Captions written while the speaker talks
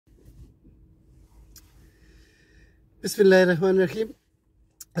Bismillahirrahmanirrahim.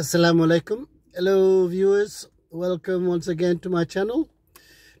 Assalamu alaikum. Hello viewers, welcome once again to my channel.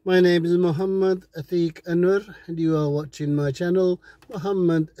 My name is Muhammad Atiq Anwar and you are watching my channel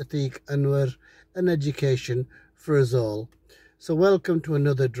Muhammad Atiq Anwar, an education for us all. So welcome to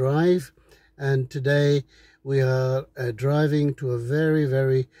another drive, and today we are driving to a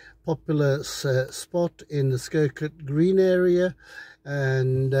very popular spot in the Skirkett Green area.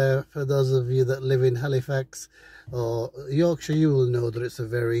 And for those of you that live in Halifax or Yorkshire, you will know that it's a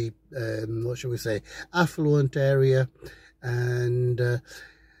very what shall we say, affluent area, and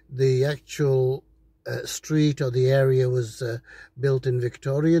the actual street or the area was built in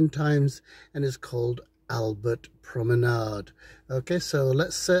Victorian times and is called Albert Promenade. Okay, so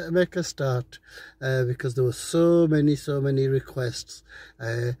let's make a start because there were so many requests.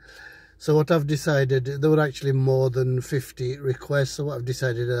 So what I've decided, there were actually more than 50 requests, so what I've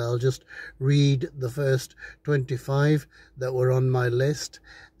decided, I'll just read the first 25 that were on my list,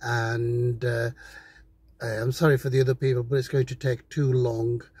 and I'm sorry for the other people, but it's going to take too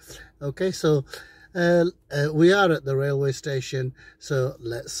long. Okay, so we are at the railway station, so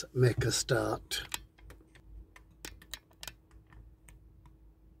let's make a start.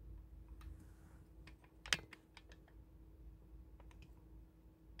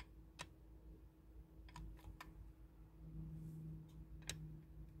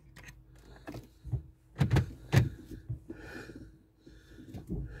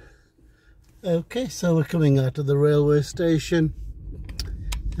 Okay, so we're coming out of the railway station,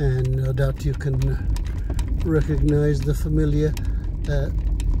 and no doubt you can recognize the familiar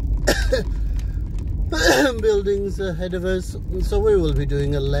buildings ahead of us. So we will be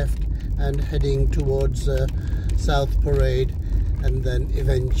doing a left and heading towards South Parade, and then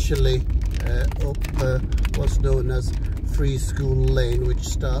eventually up what's known as Freeschool Lane, which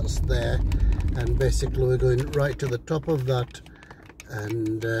starts there, and basically we're going right to the top of that,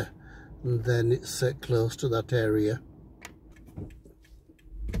 and then it's close to that area.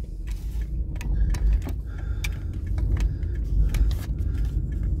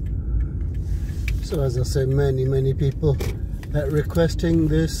 So as I say, many people requesting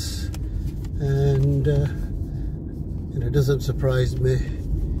this, and it doesn't surprise me.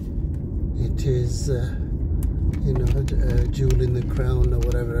 It is you know, a jewel in the crown, or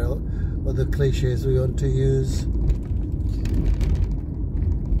whatever else, other cliches we want to use.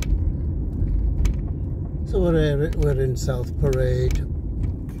 So we're in South Parade,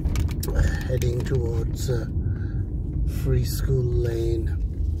 heading towards Freeschool Lane.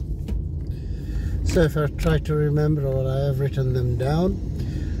 So if I try to remember, or I have written them down,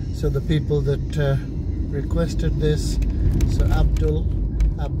 so the people that requested this, so Abdul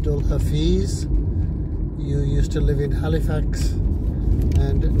Hafiz, you used to live in Halifax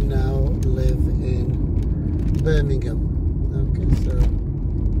and now live in Birmingham. Okay, so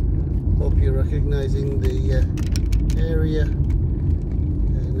hope you're recognizing the area,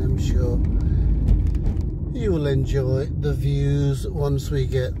 and I'm sure you will enjoy the views once we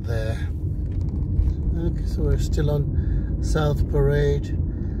get there. Okay, so we're still on South Parade,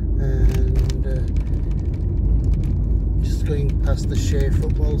 and just going past the Shea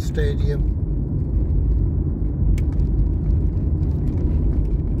Football Stadium.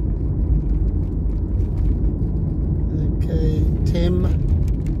 Okay, Tim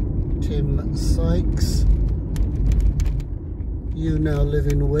Sykes, you now live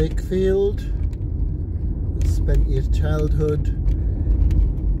in Wakefield, spent your childhood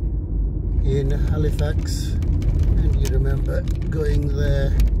in Halifax, and you remember going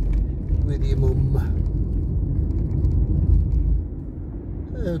there with your mum.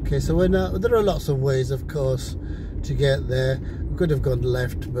 Okay, so we're now, there are lots of ways of course to get there. We could have gone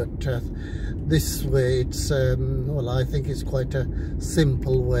left, but this way it's well, I think it's quite a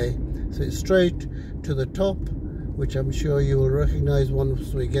simple way. So it's straight to the top, which I'm sure you will recognize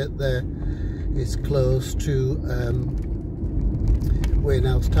once we get there. It's close to Wayne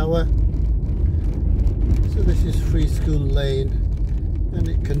House Tower. So this is Freeschool Lane, and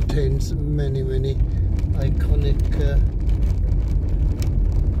it contains many iconic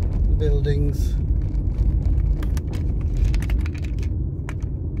buildings.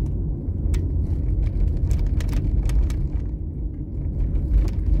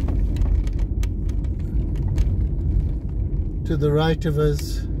 To the right of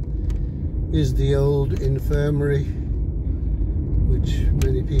us is the old infirmary, which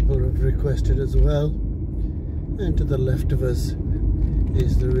many people have requested as well, and to the left of us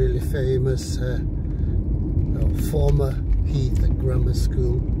is the really famous former Heath Grammar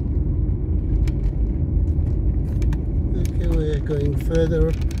School. Okay, we're going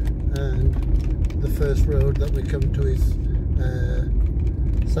further and the first road that we come to is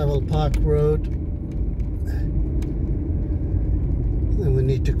Savile Park Road. Then we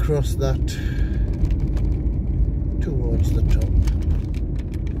need to cross that towards the top.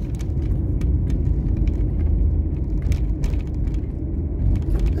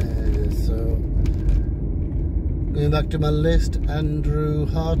 So going back to my list, Andrew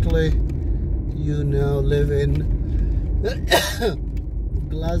Hartley, you now live in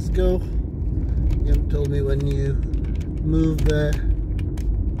Glasgow. You haven't told me when you moved there,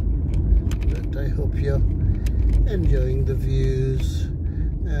 but I hope you're enjoying the views.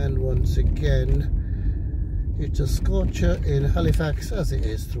 And once again, it's a scorcher in Halifax, as it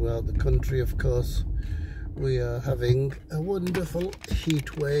is throughout the country, of course. We are having a wonderful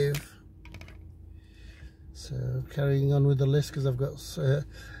heat wave. So carrying on with the list, because I've got,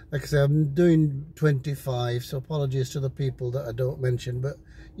 like I say, I'm doing 25, so apologies to the people that I don't mention, but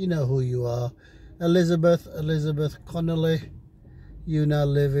you know who you are. Elizabeth Connolly, you now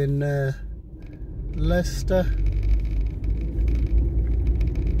live in Leicester.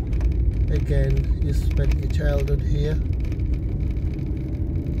 Again, you spent your childhood here.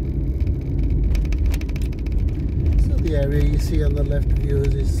 So the area you see on the left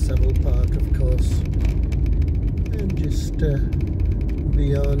viewers is Savile Park, of course. And just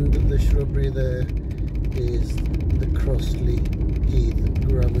beyond the shrubbery there is the Crossley Heath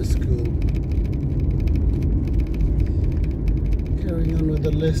Grammar School. Carrying on with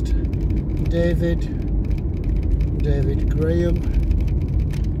the list, David Graham,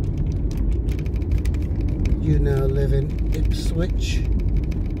 you now live in Ipswich.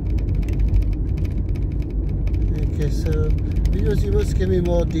 Okay, so because you must give me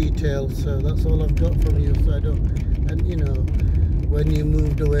more details, so that's all I've got from you. So I don't, and you know, when you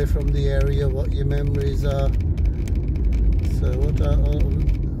moved away from the area, what your memories are. So what are,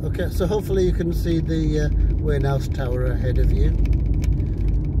 okay, so hopefully you can see the Warehouse Tower ahead of you.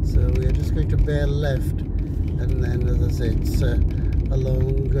 So we are just going to bear left, and then, as I said, it's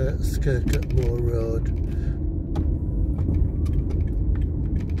along Skircutt Moor Road.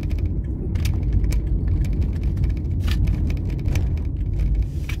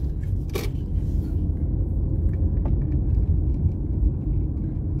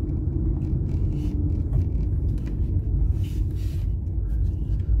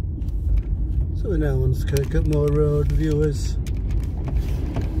 So we're now on Skircutt Moor Road, viewers.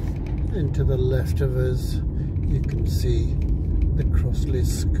 And to the left of us, you can see the Crossley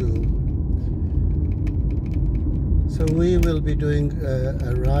School. So we will be doing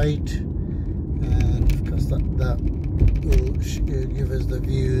a right, and of course that will give us the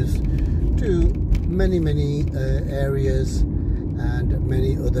views to many areas and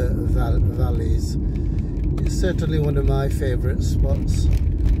many other valleys. It's certainly one of my favourite spots.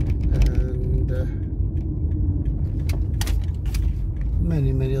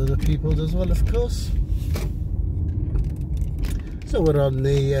 Many other people's as well, of course. So we're on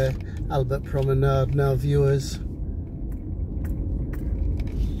the Albert Promenade now, viewers.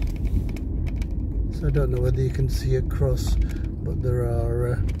 So I don't know whether you can see across, but there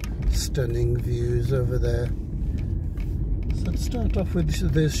are stunning views over there. So let's start off with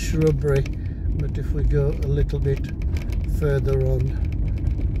this shrubbery, but if we go a little bit further on,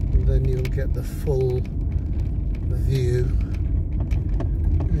 then you'll get the full view.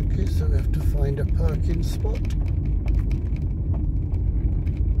 Okay, so we have to find a parking spot.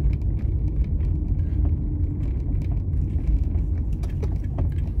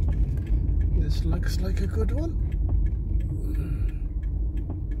 This looks like a good one.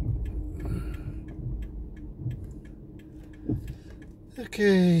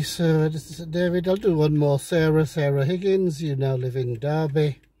 Okay, so this is David. I'll do one more. Sarah Higgins, you now live in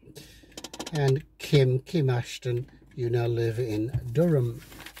Derby. And Kim Ashton, you now live in Durham.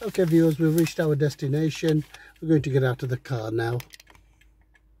 Okay, viewers, we've reached our destination. We're going to get out of the car now.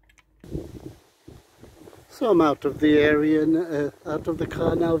 So I'm out of the area, out of the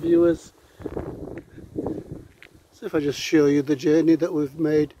car now, viewers. So if I just show you the journey that we've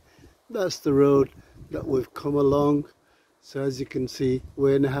made, that's the road that we've come along. So as you can see,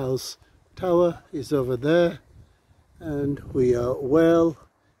 Warehouse Tower is over there, and we are well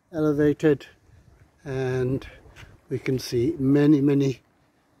elevated, and we can see many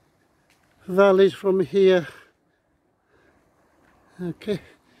valleys from here. Okay,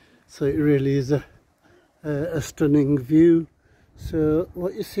 so it really is a stunning view. So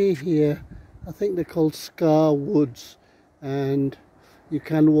what you see here, I think they're called Scar Woods, and you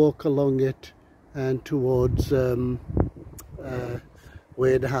can walk along it and towards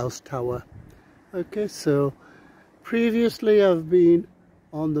Warehouse Tower. Okay, so previously I've been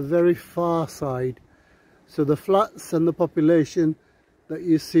on the very far side. So the flats and the population that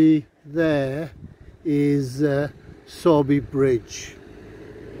you see there is Sorby Bridge,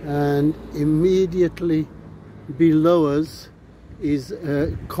 and immediately below us is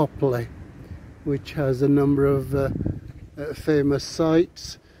Copley, which has a number of famous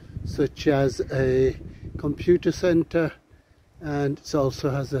sites, such as a computer centre, and it also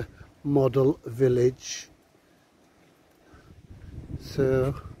has a model village.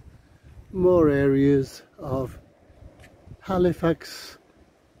 So more areas of Halifax,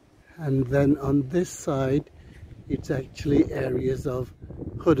 and then on this side it's actually areas of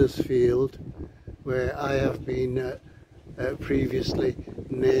Huddersfield, where I have been previously,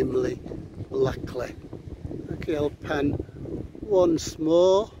 namely Blackley. Okay, I'll pan once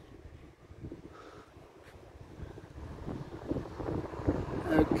more.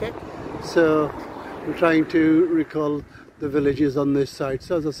 Okay, so I'm trying to recall the villages on this side.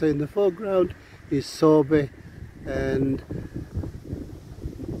 So as I say, in the foreground is Sorby, and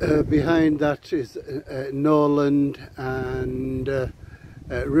behind that is Norland and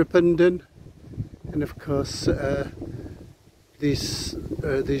Ripponden, and of course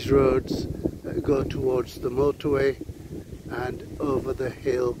these roads go towards the motorway, and over the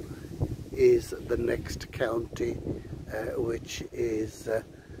hill is the next county, which is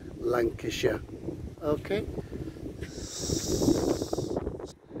Lancashire. Okay, so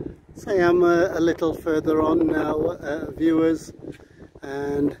I am a little further on now, viewers,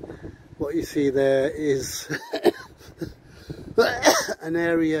 and what you see there is an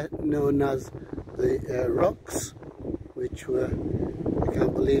area known as the Rocks, which were, I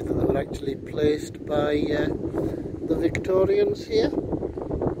can't believe that they were actually placed by the Victorians here.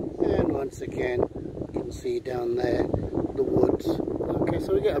 And once again you can see down there the woods. Okay,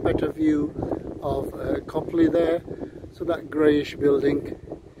 so we get a better view of Copley there. So that greyish building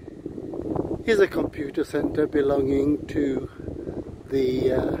is a computer centre belonging to the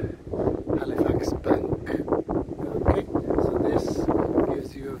Halifax Bank. Okay, so this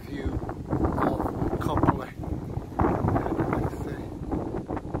gives you a view of Copley. And like I say,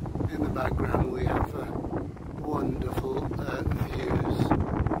 in the background we have wonderful views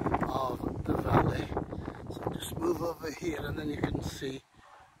of the valley. So just move over here and then you can see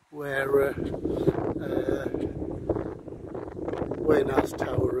where Waynar's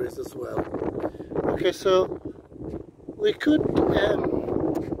Tower is as well. Okay, so we could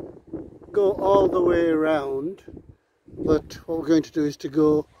go all the way around, but what we're going to do is to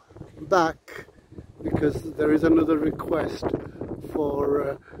go back, because there is another request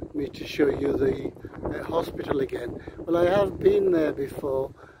for me to show you the hospital again. Well, I have been there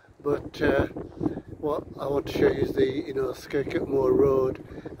before, but what I want to show you is the Skirketmoor Road,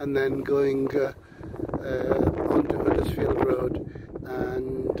 and then going onto Huddersfield Road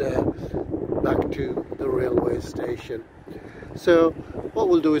and back to the railway station. So what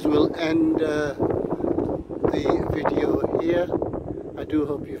we'll do is we'll end the video here. I do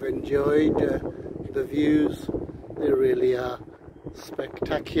hope you've enjoyed the views. They really are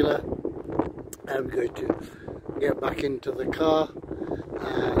spectacular. I'm going to get back into the car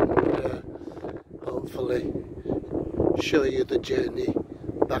and hopefully show you the journey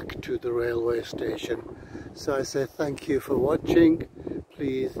back to the railway station. So I say thank you for watching.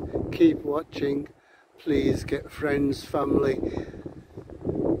 Please keep watching. Please get friends, family,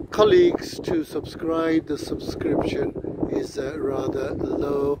 colleagues to subscribe. The subscription is rather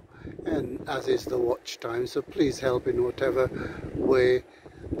low, and as is the watch time, so please help in whatever way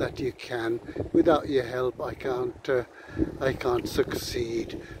that you can. Without your help I can't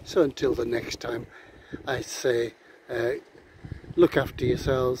succeed. So until the next time, I say look after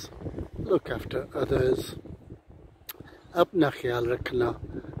yourselves, look after others, अपना ख्याल रखना,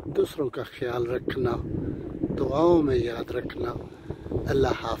 दूसरों का ख्याल रखना, दुआओं में याद रखना।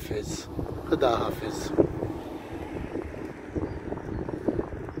 अल्लाह हाफिज़, खुदा हाफिज़।